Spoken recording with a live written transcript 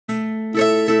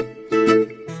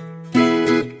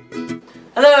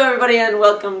everybody, and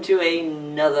welcome to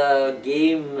another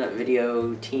game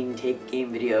video, Teen Take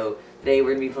game video. Today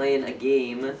we're going to be playing a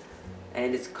game,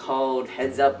 and it's called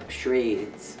Heads Up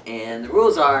Charades. And the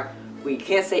rules are, we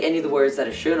can't say any of the words that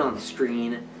are shown on the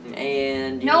screen,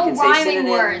 and you can say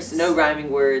synonyms. No rhyming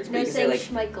words. But No you can say like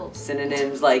Schmeichel.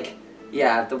 Synonyms, like,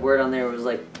 yeah, if the word on there was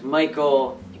like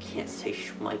Michael, you can't say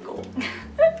Schmeichel.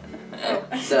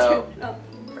 So,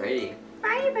 ready.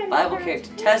 Bible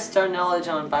character. Test our knowledge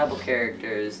on Bible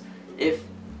characters. If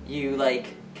you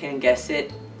can guess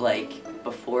it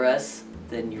before us,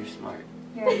 then you're smart.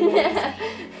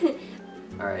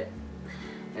 All right,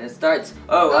 and it starts.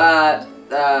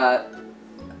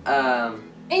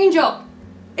 Angel.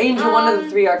 Angel, one of the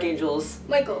three archangels.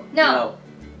 Michael. No.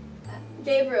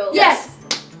 Gabriel. Yes.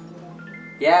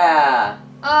 Yeah.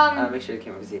 Make sure the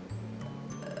camera can see it.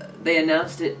 They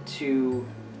announced it to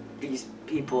these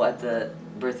people at the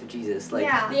birth of Jesus, the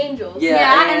angels.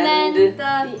 Yeah, and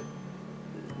then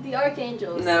the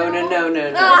archangels. No.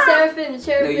 Seraphim, the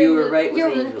cherubim. No, you were right with You're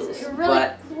angels. You're really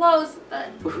close, but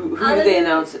who did they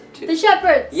announce it to? The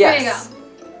shepherds. Yes. There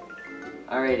you go.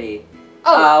 Alrighty.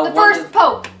 The first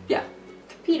pope. Yeah.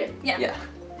 Peter. Yeah.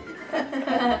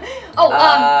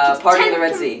 Parting the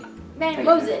Red Sea.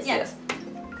 Moses. Yes.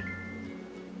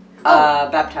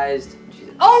 Baptized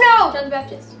Jesus. Oh no! John the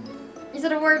Baptist. You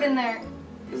said a word in there.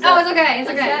 It's okay. It's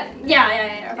okay.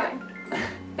 Yeah. Okay.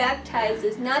 Baptized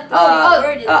is not the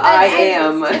word. I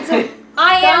am.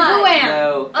 I am who am.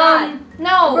 No.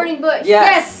 No. The burning bush.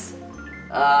 Yes.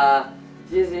 I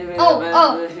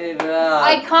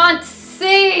can't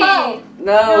see. Oh.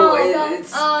 No,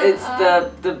 it's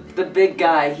the big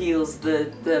guy heals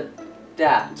the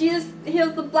Jesus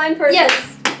heals the blind person.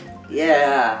 Yes.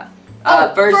 Yeah.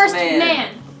 First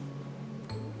man.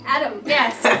 Adam.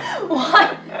 Yes.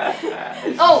 What?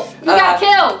 Oh, he got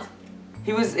killed.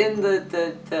 He was in the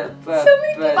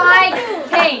by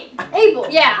Cain. Abel.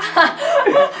 Yeah.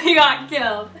 He got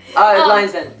killed.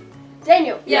 Lion's Den.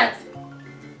 Daniel. Yes.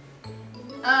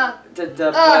 The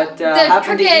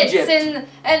crickets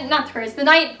and not the crickets. The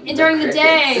night during the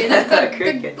day.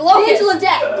 The locust. Angel of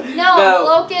death. No, the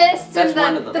locust. That's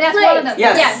one of them. That's one of them.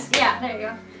 Yes. Yeah. There you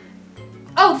go.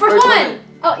 Oh, first one.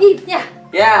 Oh, Eve. Yeah.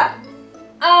 Yeah.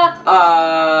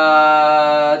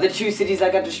 The two cities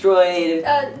that got destroyed.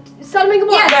 Sodom and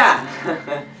Gomorrah. Yes.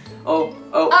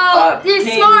 Yeah. He's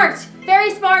king. smart. Very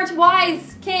smart,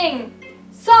 wise king.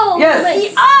 Solomon. Yes.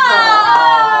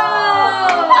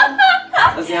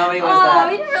 Let's see, how many was that? Oh,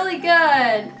 he did really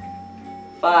good.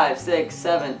 5, 6,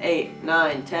 7, 8,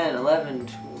 9, 10, 11,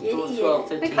 12,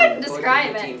 13, we couldn't 14,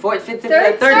 describe 15, it. 14, 15,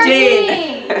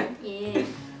 13. Yeah.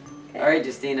 Alright,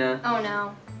 Justina. Oh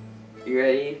no. You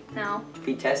ready? No. To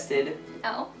be tested?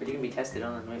 No. What are you going to be tested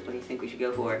on? What do you think we should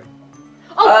go for?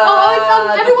 It's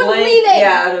everyone's leaving.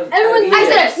 Yeah, everyone's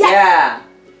Exodus. Yes. Yeah.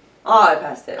 Oh, I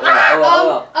passed it.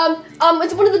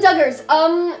 It's one of the Duggars.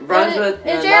 Brunswick.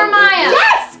 Jeremiah.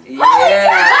 Yes.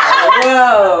 Yeah.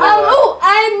 Whoa.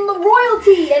 I'm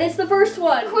royalty, and it's the first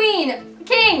one. Queen.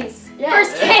 Kings. Yes.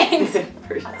 First kings.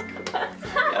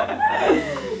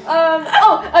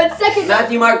 Second.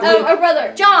 Matthew, Mark, Luke. Our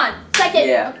brother. John. Second.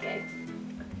 Yeah. Okay.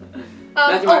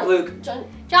 Matthew, Mark, Luke. John.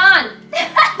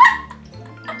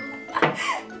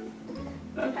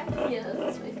 Yeah,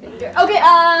 that's my finger. Okay,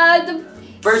 the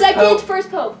first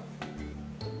pope.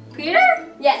 Peter?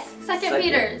 Yes. Second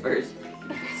Peter. First.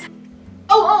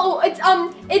 It's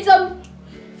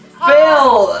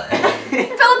Phil.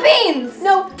 Philippines.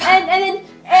 No, and then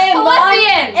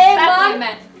Philippians. That's what I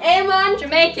meant. Ammon.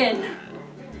 Jamaican.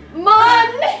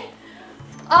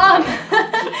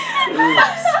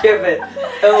 Skip it.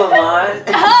 Philemon.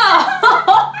 Pass.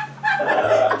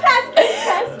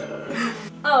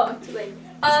 Oh, too late.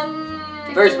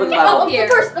 First book of the Bible.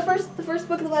 The first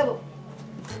book of the Bible.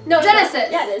 No, Genesis.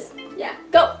 Yeah, it is. Yeah,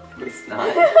 go. It's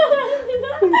not.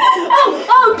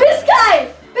 This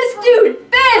guy. This dude.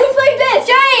 Who played this?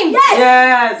 James.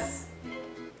 Yes.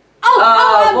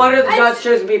 What are the God's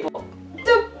chosen people?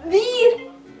 The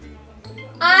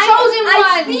chosen ones.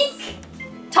 I speak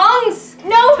tongues.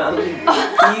 No.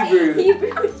 Hebrew.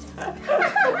 Hebrews.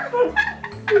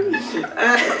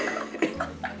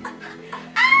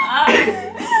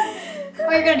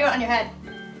 You're gonna do it on your head.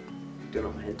 Do it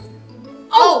on my head.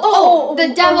 The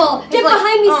devil. Get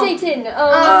behind me, Satan.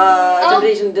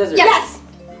 Temptation in the desert. Yes.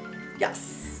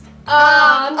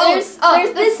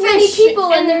 There's this many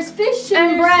people, and there's fish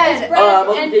and bread.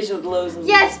 Multiplication of the loaves and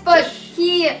yes, but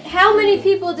how many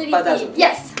people did he 5,000. feed?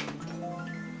 Yes.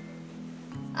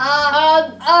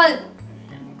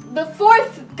 The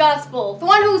fourth gospel. The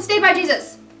one who stayed by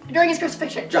Jesus during his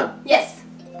crucifixion. John. Yes.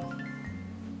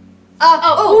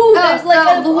 There's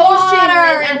like the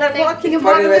water and the walking and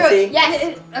Part of the Red Sea?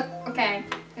 Yes. Okay.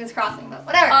 It's crossing, but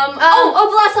whatever.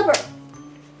 the Last Supper.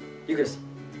 Eucharist.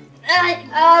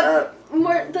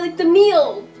 More like the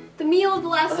meal. The meal of the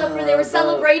Last Supper. They were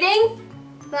celebrating.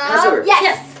 Passover.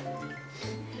 Yes.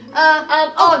 I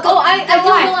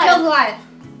Killed Goliath.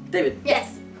 David.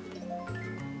 Yes.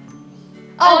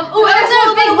 There's a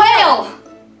big whale.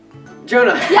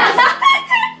 Jonah. Yes.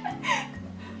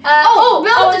 Build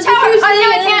the tower. I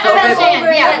can't understand.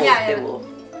 Apple.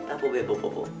 We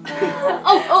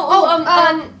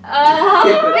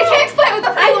can't explain what the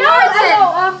I know.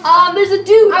 There's a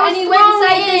dude and he went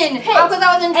inside this pit. Because I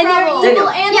was in And there trouble. are evil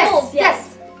animals.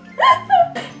 Yes.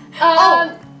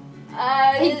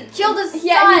 He killed his son.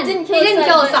 Yeah, he didn't kill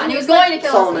his son. He was going to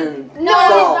kill Solomon. his son. No,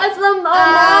 Saul. that's his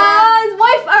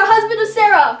wife, or husband of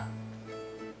Sarah.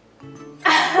 I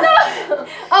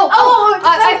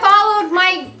followed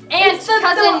my aunt's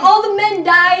cousin. All the men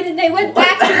died and they went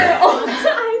back to their old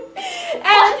time.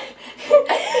 And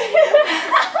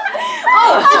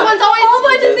Someone's always a whole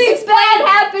bunch of things bad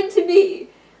happened to me,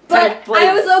 but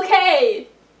I was okay.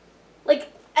 Like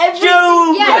every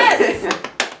Job. Yes.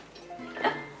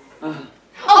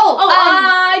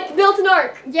 I built an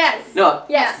ark. Yes. Noah.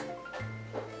 Yes.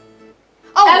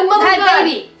 Oh, Mother had God.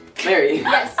 baby. Mary.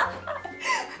 Yes.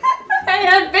 I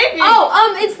had baby.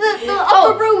 It's the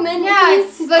upper room and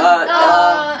Yes. he's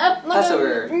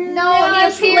Passover. No, he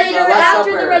appeared later Last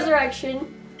after Supper. the resurrection.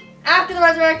 after the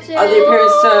resurrection. The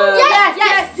appearance to Yes.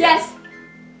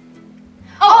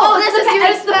 This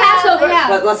is the Passover.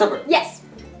 Yeah. Last Supper. Yes.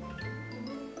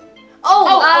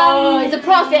 he's He's a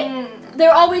prophet.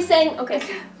 They're always saying, okay. the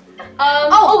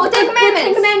Ten Commandments.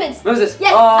 Ten Commandments. Moses.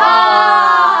 Yes.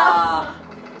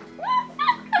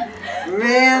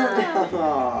 Man.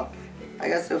 Oh, I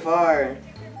got so far.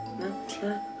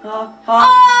 No,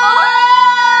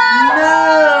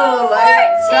 I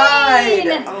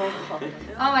died.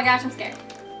 Oh my gosh, I'm scared.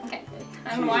 Okay. I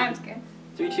don't know why I'm scared.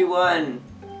 3, 2, 1.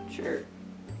 Sure.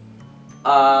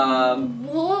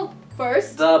 Well,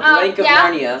 first. The Blank of yeah.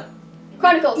 Narnia.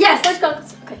 Chronicles. Yes. First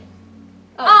Chronicles. Okay.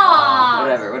 Aww.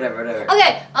 Whatever.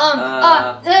 Okay.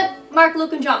 Mark,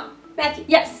 Luke, and John. Matthew.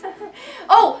 Yes.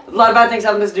 A lot of bad things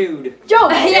happened to this dude.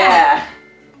 Job. Yeah.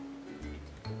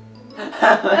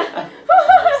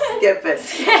 Skip it.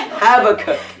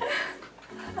 Habakkuk.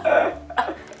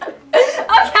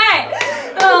 Okay.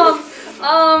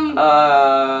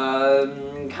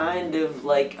 Kind of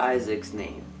like Isaac's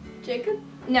name. Jacob.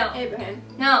 No. Abraham.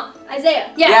 No.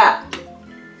 Isaiah. Yeah.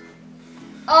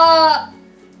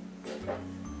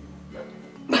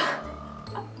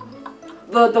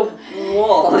 The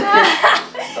wall.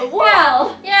 The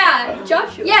wall. Yeah.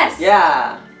 Joshua. Yes.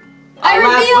 Yeah. I Last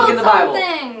book in revealed the Bible.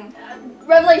 something.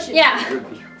 Revelation. Yeah.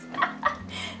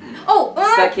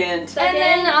 Second. And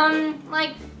then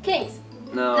like Kings.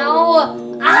 No.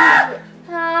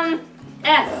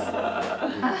 S.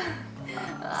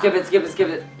 Skip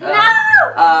it. No.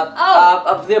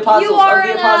 Of the apostles. You are Of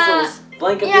the in apostles.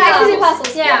 Blank of the Yeah, apostles. the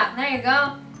apostles. Yeah. There you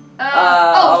go.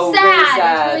 very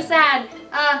Sad. It's really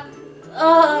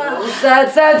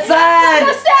sad. Sad.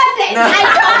 The sadness. No. I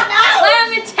don't know.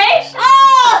 Lamentation.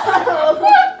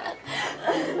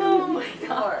 Oh my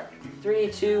God.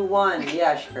 3, 2, 1.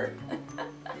 Yeah, sure.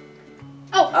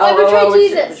 I betrayed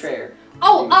Jesus. Betrayer.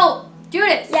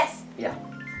 Judas. Yes. Yeah.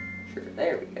 Sure.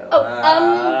 There we go.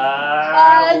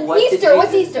 Easter. Did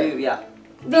What's Jesus Easter? do? Yeah.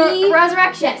 The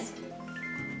resurrection. Yes.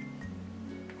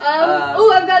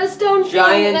 I've got a stone thing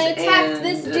Giant and I attacked and-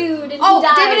 this dude and he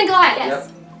died. David and Goliath. Yes.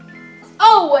 Yep.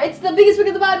 It's the biggest book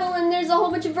of the Bible and there's a whole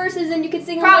bunch of verses and you can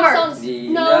sing all my Proverbs. songs.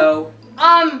 No.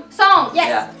 Songs. Yes.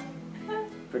 Yeah.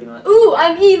 Pretty much. Ooh,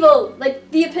 I'm evil.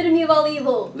 Like the epitome of all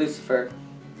evil. Lucifer.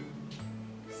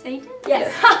 Satan?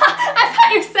 Yes. I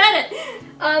thought you said it.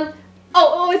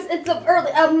 It's the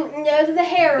early the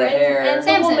hair The hair. and the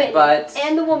Samson. woman. But.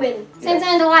 And the woman. Samson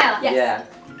and Delilah. Yes. Yeah.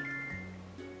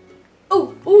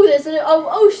 There's an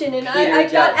ocean and I Peter got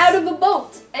Judge. out of a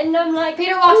boat and I'm like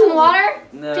Peter walks in the water.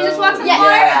 No. Jesus walks in the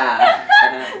Yeah.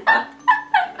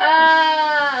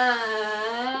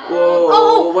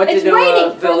 Whoa. What it's did Noah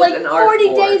raining for build like an ark 40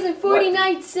 for? days and 40 What-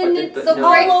 nights what and did it's the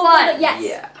all Great over Flood. yes.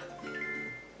 Yeah.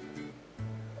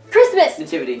 Christmas.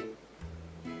 Nativity.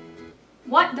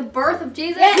 What? The birth of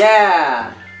Jesus? Yes.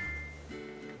 Yeah.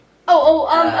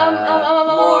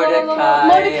 Mordecai.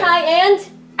 Mordecai and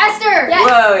Esther. Yes.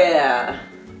 Whoa, yeah.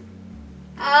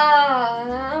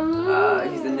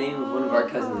 He's He's the name of one of our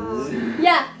cousins.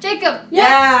 yeah. Jacob. Yeah.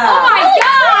 Oh my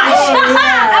gosh! Oh,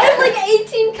 yeah. I have like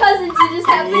 18 cousins. You just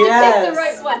happen to pick Yes. the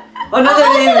right one. Another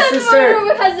name is Also, sister.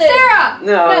 my cousin. Sarah.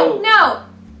 No. No.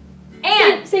 And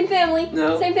man. Same family.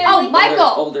 No. Same family. Oh,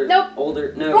 Michael. Older. Nope.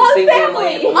 Older. No. Wrong Same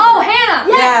family. family. Oh,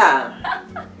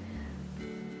 Hannah.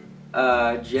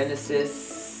 Yeah.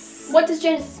 Genesis. What does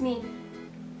Genesis mean?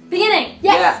 Beginning.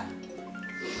 Yes. Yeah.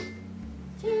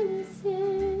 Genesis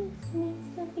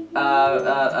means something.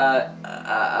 I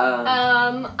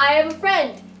have a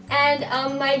friend, and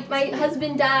my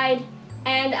husband died,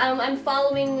 and I'm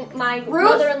following my Ruth?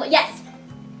 mother-in-law. Yes.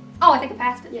 Oh, I think I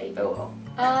passed it. Yeah. You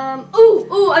Oh.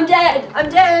 ooh, I'm dead,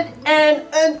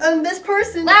 and this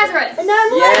person, Lazarus. and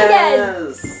I'm alive again.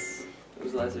 Yes. It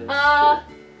was Lazarus. Big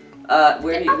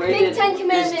Where did Ten this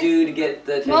Commandments. dude get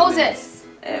the Ten Moses.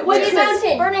 Commandments? Which Where?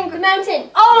 mountain? Burning. The mountain.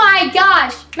 Oh my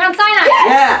gosh. Mount Sinai.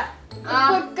 Yeah.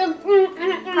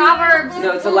 Proverbs.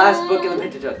 No, it's the last book in the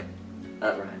Pentateuch.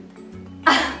 That rhymed.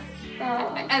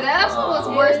 And that was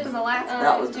worse than the last one.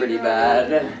 That was pretty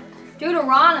bad.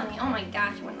 Deuteronomy. Oh my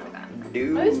gosh, I wouldn't know that.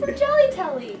 Dude. Oh, it's for Jelly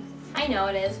Telly. I know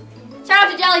it is. Shout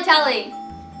out to Jelly Telly.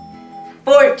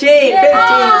 14, 15,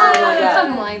 something like that.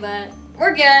 Something like that.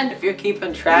 We're good. If you're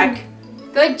keeping track,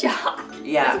 Good job.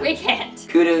 yeah. We can't.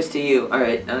 Kudos to you. All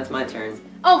right, now it's my turn.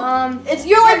 It's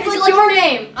your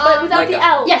name. but without the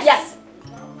L. Yes. Yes.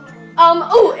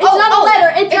 Ooh, it's not a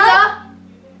letter.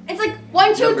 It's like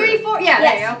 1, 2, 3, 4. Yeah,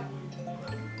 Yes.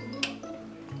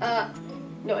 there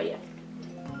No idea.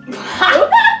 you go.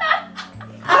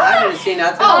 I didn't see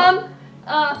nothing. No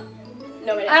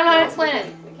idea. I don't know how to explain it.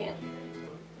 We can't.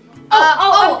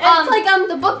 It's like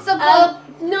the books of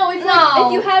No, it's No. like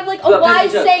if you have like a But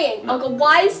wise Pentateuch. saying, No. like a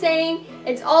wise saying.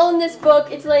 It's all in this book.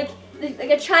 It's like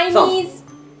a Chinese.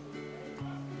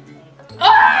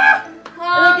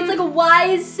 It's like a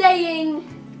wise saying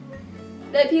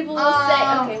that people will say.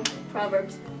 Okay,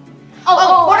 Proverbs.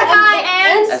 Mordecai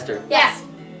and Esther. yes.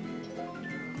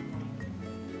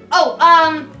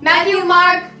 Matthew,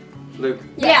 Mark. Luke.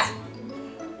 Yes. Yeah.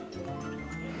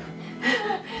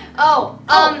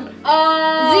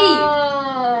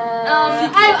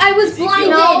 I was Ezekiel. blinded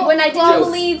No. when I didn't Joseph.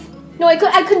 believe. No, I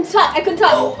couldn't talk. And then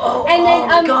oh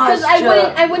my gosh,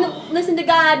 because I wouldn't listen to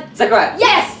God. Zechariah.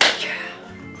 Yes.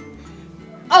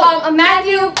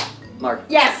 Matthew. Mark.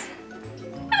 Yes.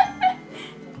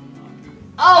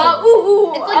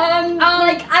 It's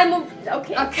like I'm a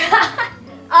okay. Okay.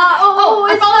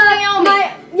 It's follow Naomi. I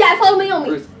follow Naomi.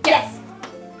 Ruth. Yes.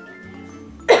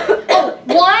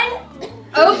 1.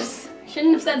 Oops.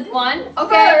 Shouldn't have said 1.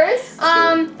 Okay. First.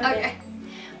 Okay.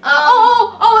 The.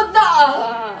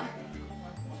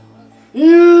 Yeah.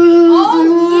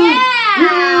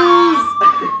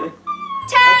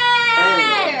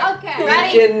 10. Okay. You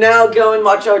Ready? can now go and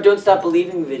watch our Don't Stop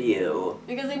Believing video.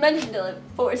 Because they mentioned it like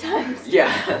 4 times.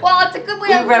 Yeah. Well, it's a good way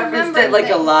We of referenced it like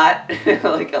a lot.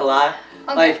 Like a lot.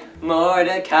 Okay. Like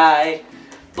Mordecai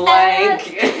blank.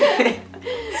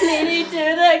 Leading to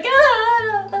the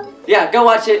God. Yeah, go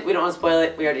watch it. We don't want to spoil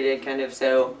it. We already did kind of,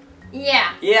 so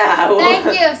Yeah. yeah. Thank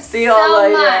you See you all so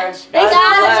later. much. Thanks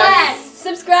God for bless. watching.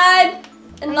 Subscribe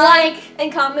and like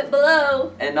and comment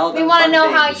below. And all We the want to fun know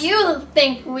how things. you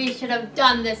think we should have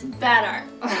done this better.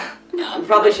 We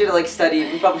probably should have like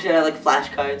studied. We probably should have like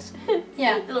flashcards.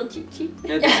 Yeah. Little cheat sheet. You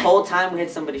know, this whole time we had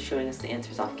somebody showing us the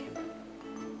answers off camera.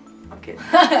 I'm kidding.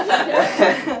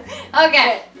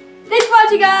 Okay. Thanks for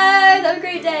watching, guys. Have a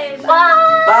great day.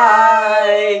 Bye.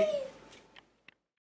 Bye.